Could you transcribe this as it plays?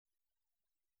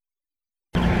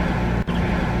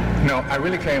I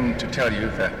really came to tell you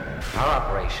that our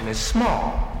operation is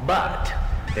small, but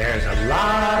there's a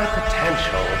lot of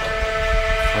potential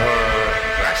for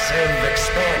aggressive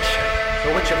expansion.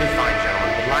 So which of you fine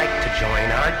gentlemen would like to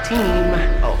join our team?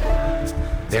 Oh,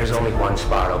 there's only one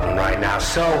spot open right now,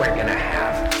 so we're gonna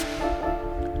have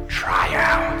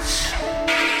tryouts.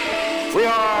 We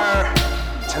are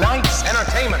tonight's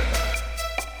entertainment.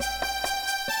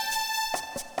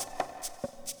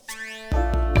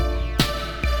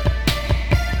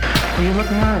 You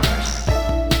look nervous.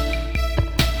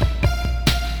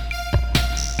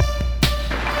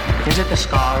 Is it the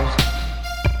scars?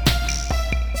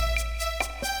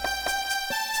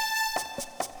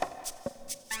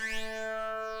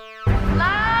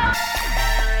 Love?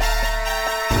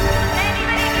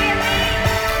 Anybody hear me?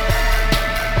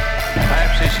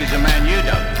 Perhaps this is a man you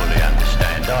don't fully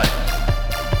understand either.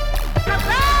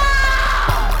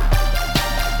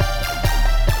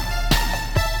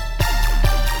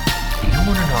 You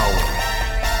want to know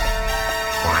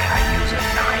why I use a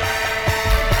knife?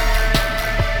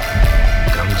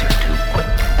 Guns are too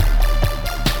quick.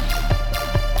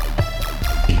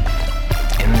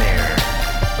 In their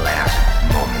last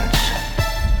moments,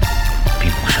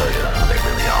 people show you who they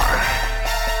really are.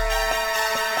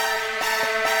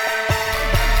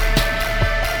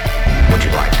 Would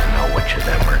you like to know which of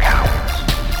them were cowards?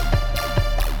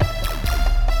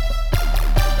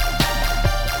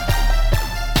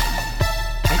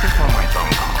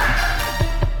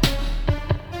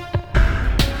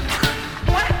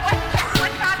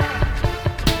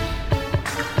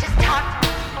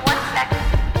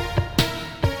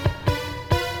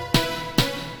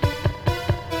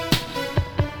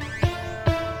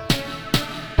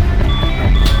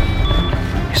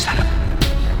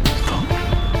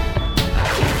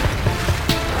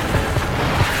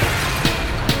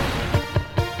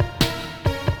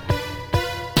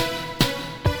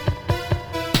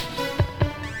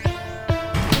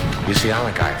 You see, I'm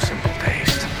a guy of simple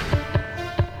taste.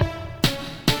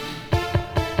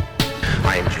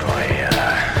 I enjoy,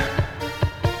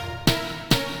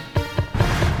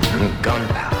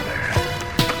 gunpowder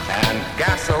and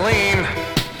gasoline.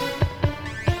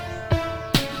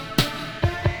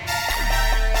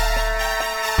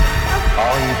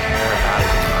 All you care about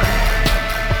is money.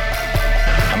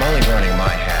 I'm only burning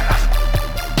my half.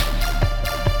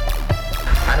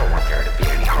 I don't want there to be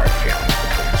any hard feelings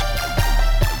between us.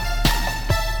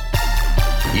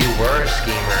 You were a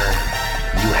schemer,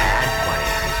 you had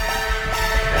plans,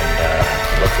 and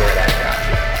look where that got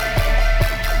you.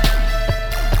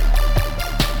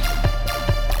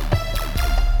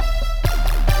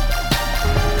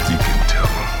 You can tell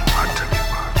him I took it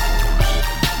by force.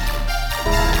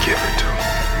 Give it to him,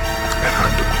 and I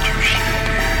do what you should have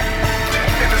did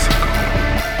 10 minutes ago.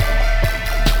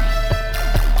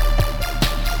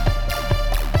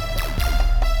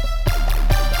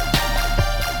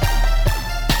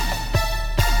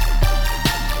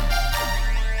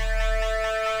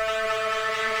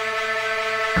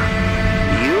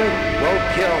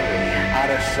 Kill me out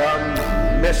of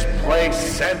some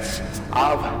misplaced sense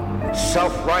of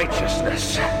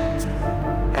self-righteousness.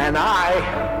 And I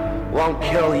won't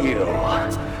kill you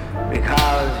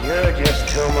because you're just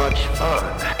too much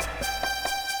fun.